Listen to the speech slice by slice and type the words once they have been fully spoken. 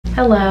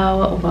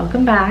Hello,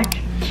 welcome back.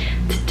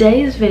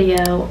 Today's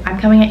video, I'm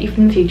coming at you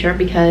from the future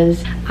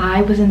because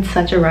I was in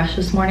such a rush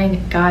this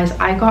morning. Guys,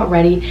 I got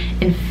ready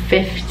in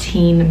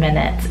 15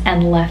 minutes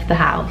and left the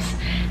house.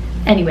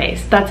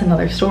 Anyways, that's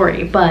another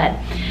story, but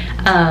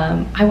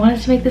I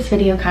wanted to make this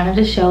video kind of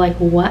to show like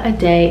what a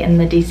day in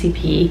the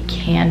DCP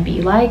can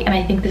be like, and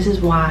I think this is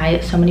why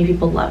so many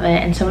people love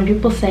it, and so many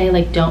people say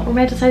like don't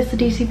romanticize the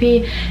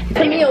DCP.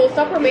 Camille,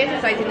 stop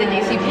romanticizing the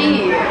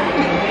DCP.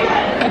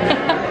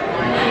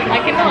 I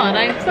cannot,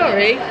 I'm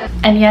sorry.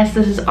 And yes,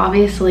 this is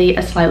obviously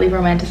a slightly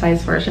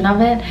romanticized version of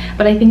it,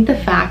 but I think the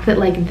fact that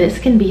like this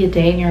can be a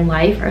day in your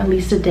life, or at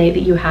least a day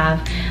that you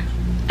have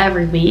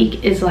every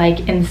week, is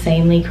like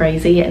insanely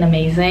crazy and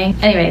amazing.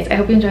 Anyways, I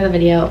hope you enjoy the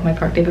video of my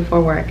park day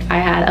before work. I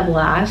had a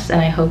blast and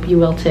I hope you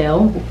will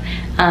too.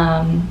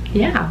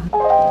 Yeah.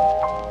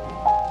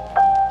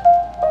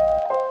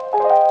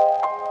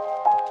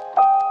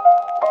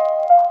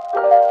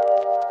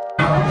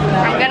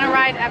 I'm gonna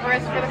ride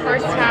Everest for the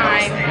first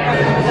time.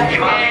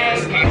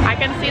 And I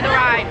can see the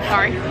ride.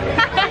 Sorry.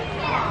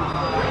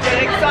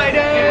 Get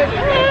excited.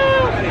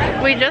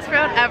 We just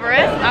rode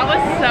Everest. That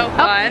was so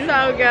fun.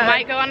 Oh, so good.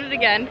 Might go on it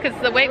again because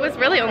the wait was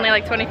really only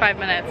like 25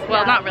 minutes.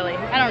 Well, not really.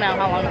 I don't know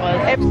how long it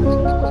was.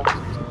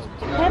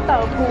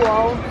 Hippo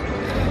pool.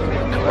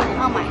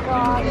 Oh my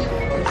gosh.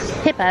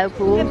 Hippo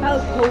pool. Hippo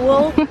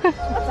pool.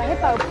 What's a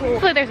hippo pool?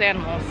 Hopefully there's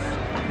animals.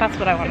 That's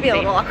what I want to see.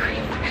 It'd be a little awkward.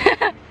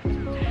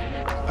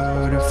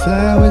 All the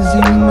flowers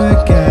in my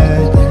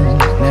garden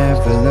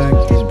never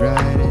looked as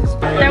bright as.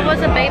 There was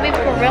a baby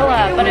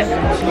gorilla, but it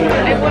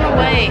went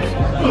away.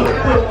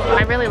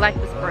 I really like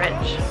this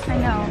bridge. I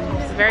know.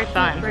 It's very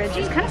fun. Bridge.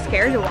 It's kind of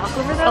scary to walk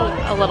over though.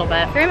 A little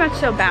bit. Very much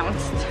so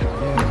bounced. It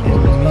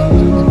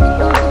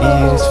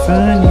is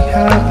funny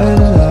how a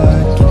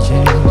lot can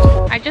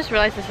change. I just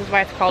realized this is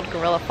why it's called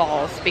Gorilla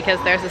Falls, because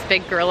there's this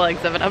big gorilla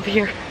exhibit up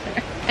here.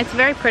 It's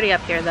very pretty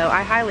up here though.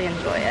 I highly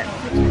enjoy it.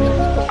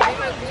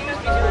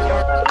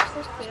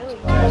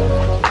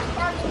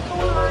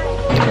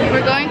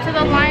 We're going to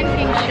the Lion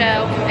King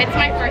show. It's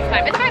my first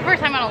time. It's my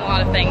first time on a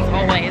lot of things,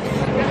 always.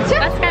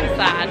 That's kind of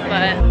sad,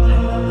 but...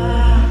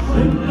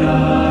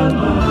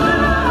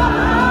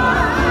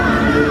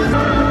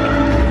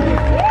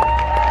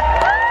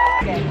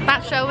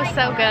 That show was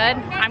so good.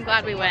 I'm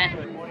glad we went.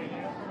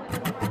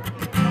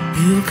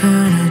 You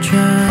kinda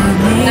drive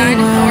me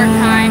Dinosaur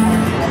time.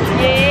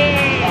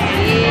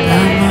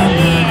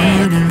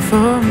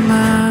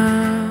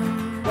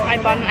 I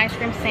bought an ice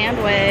cream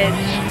sandwich.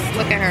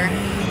 Look at her.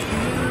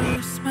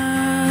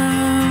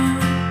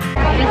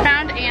 We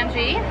found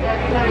Angie.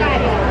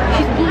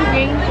 She's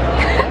bleeding.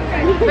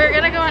 We're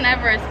gonna go on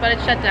Everest, but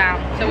it's shut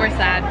down, so we're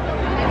sad.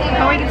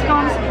 Oh, we get to go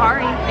on the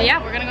safari. But yeah,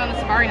 we're gonna go on the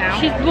safari now.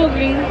 She's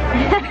booging.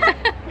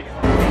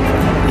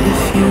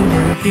 If you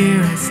were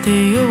here, I'd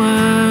stay a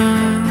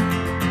while.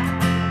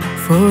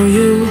 For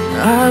you,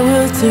 I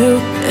will do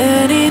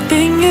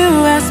anything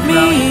you ask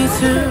me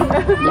to.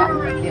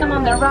 Yeah, I'm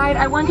on the right.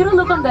 I want you to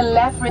look on the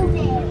left.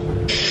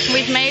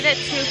 We've made it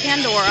to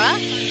Pandora.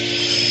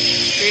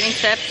 Reading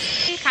tips.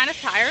 Kind of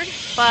tired,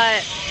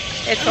 but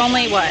it's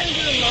only what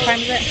time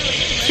is it?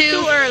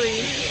 Too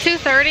early.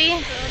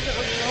 2:30.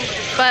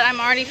 But I'm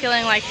already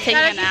feeling like taking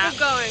a nap.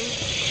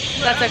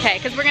 That's okay,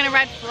 because we're gonna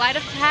ride Flight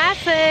of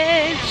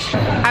Passage.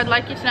 I'd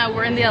like you to know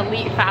we're in the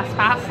elite fast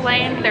pass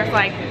lane. There's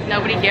like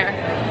nobody here.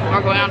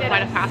 We're going on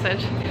Flight of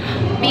Passage.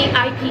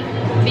 VIP.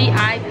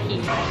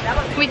 VIP.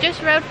 We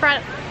just rode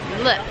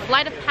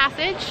Flight of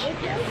Passage.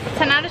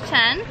 10 out of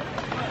 10,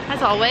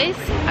 as always.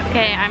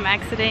 Okay, I'm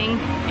exiting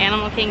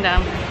Animal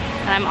Kingdom,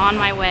 and I'm on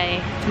my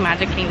way to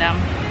Magic Kingdom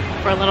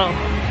for a little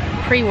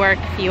pre-work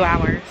few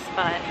hours,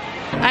 but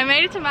I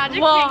made it to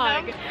Magic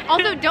Kingdom.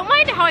 Also, don't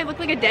mind how I look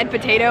like a dead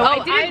potato.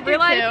 Oh,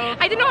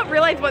 I did not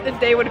realize what this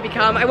day would have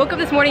become. I woke up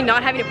this morning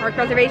not having a park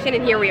reservation,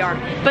 and here we are.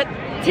 But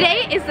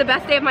today is the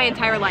best day of my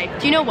entire life.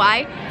 Do you know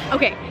why?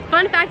 Okay,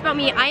 fun fact about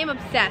me, I am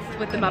obsessed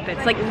with the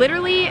Muppets. Like,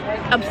 literally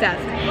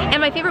obsessed. And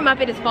my favorite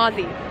Muppet is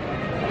Fozzie.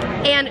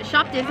 And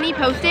Shop Disney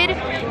posted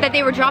that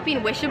they were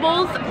dropping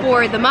Wishables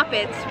for the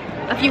Muppets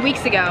a few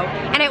weeks ago,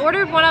 and I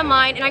ordered one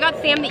online, and I got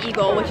Sam the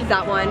Eagle, which is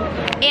that one,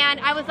 and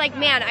I was like,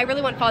 man, I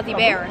really want Fozzie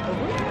Bear.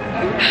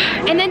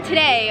 And then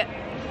today,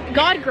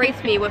 God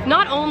graced me with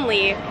not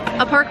only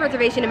a park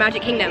reservation in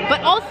Magic Kingdom,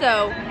 but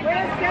also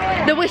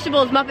the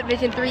Wishables Muppet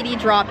Vision 3D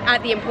drop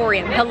at the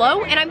Emporium.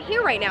 Hello? And I'm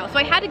here right now, so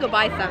I had to go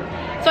buy some.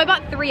 So I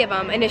bought 3 of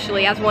them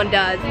initially, as one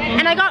does,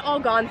 and I got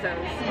all Gonzos,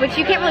 which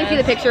you can't really see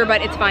the picture,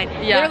 but it's fine.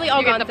 Yeah, literally all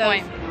you get the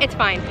Gonzos. point. It's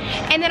fine.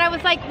 And then I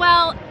was like,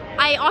 well,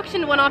 I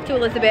auctioned one off to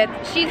Elizabeth.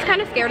 She's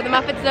kind of scared of the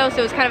Muppets though, so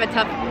it was kind of a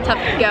tough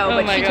go,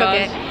 but she took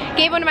it.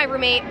 Gave one to my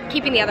roommate,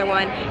 keeping the other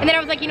one. And then I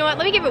was like, you know what,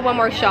 let me give it one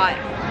more shot.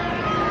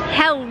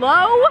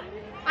 Hello?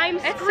 I'm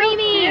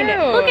screaming.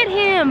 So look at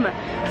him.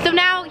 So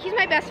now he's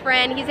my best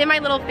friend. He's in my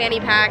little fanny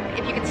pack,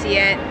 if you can see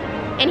it.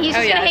 And he's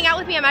just gonna hang out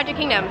with me at Magic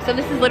Kingdom. So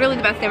this is literally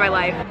the best day of my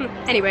life.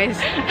 Anyways,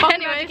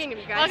 welcome to Magic Kingdom,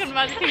 you guys. Welcome to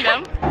Magic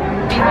Kingdom.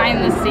 Behind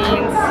the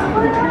scenes.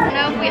 I don't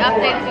know if we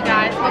updated you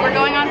guys, but we're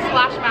going on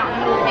Splash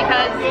Mountain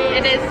because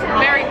it is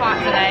very hot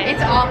today.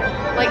 It's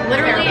awful. Like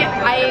literally,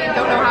 I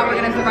don't know how we're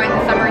gonna survive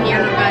the summer here,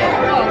 but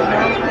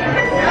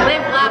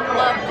live, laugh,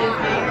 love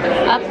Disney.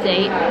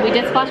 Update, we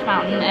did Splash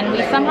Mountain and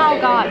we somehow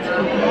got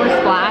more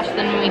splash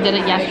than when we did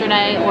it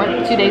yesterday or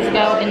 2 days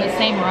ago in the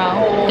same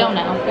row. Don't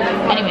know.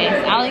 Anyways,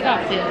 Allie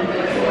got food,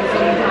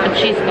 but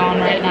she's gone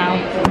right now.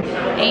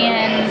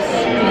 And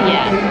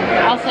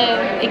yeah,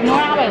 also ignore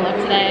how I look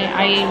today.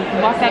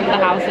 I walked out of the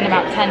house in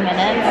about 10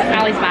 minutes.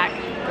 Allie's back.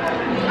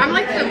 I'm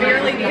like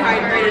severely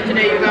dehydrated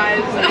today, you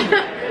guys.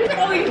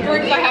 All these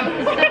drinks I have.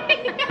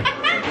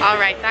 All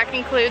right, that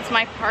concludes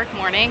my park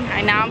morning.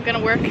 Now I'm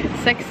gonna work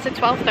 6 to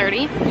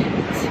 12:30.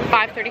 It's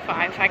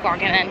 5:35. I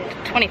log in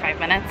 25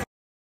 minutes.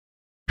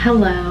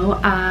 Hello,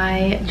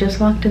 I just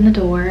walked in the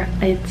door.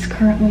 It's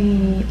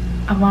currently,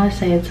 I wanna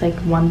say it's like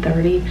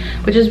 1:30,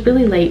 which is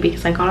really late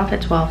because I got off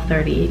at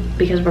 12:30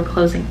 because we're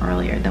closing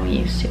earlier than we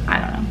used to. I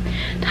don't know.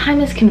 Time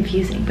is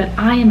confusing, but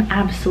I am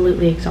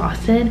absolutely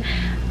exhausted.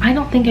 I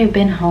don't think I've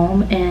been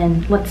home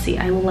in, let's see,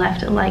 I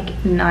left at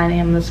like 9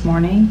 a.m. this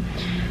morning.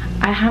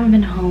 I haven't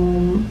been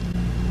home,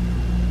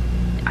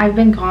 I've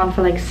been gone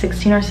for like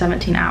 16 or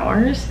 17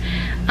 hours.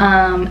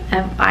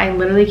 I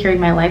literally carried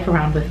my life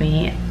around with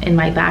me in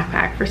my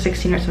backpack for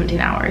 16 or 17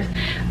 hours,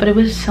 but it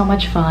was so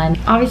much fun.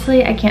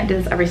 Obviously, I can't do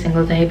this every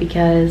single day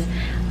because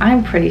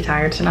I'm pretty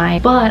tired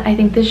tonight, but I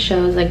think this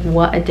shows like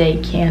what a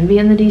day can be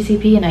in the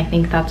DCP, and I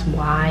think that's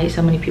why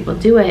so many people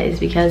do it, is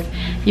because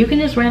you can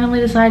just randomly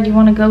decide you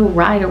want to go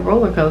ride a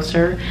roller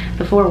coaster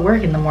before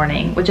work in the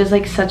morning, which is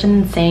like such an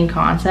insane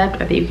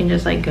concept, or that you can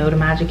just like go to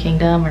Magic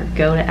Kingdom or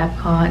go to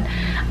Epcot.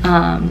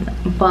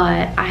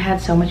 But I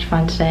had so much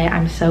fun today.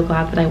 I'm so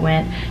glad that I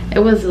went. It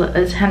was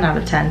a 10 out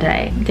of 10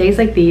 day. Days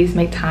like these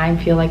make time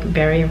feel like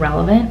very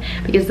relevant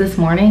because this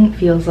morning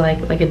feels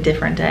like a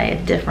different day,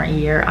 a different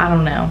year. I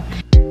don't know.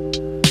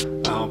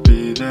 I'll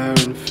be there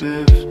in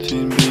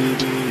 15,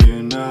 baby.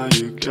 You know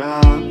you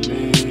got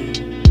me.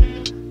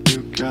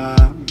 You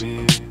got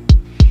me.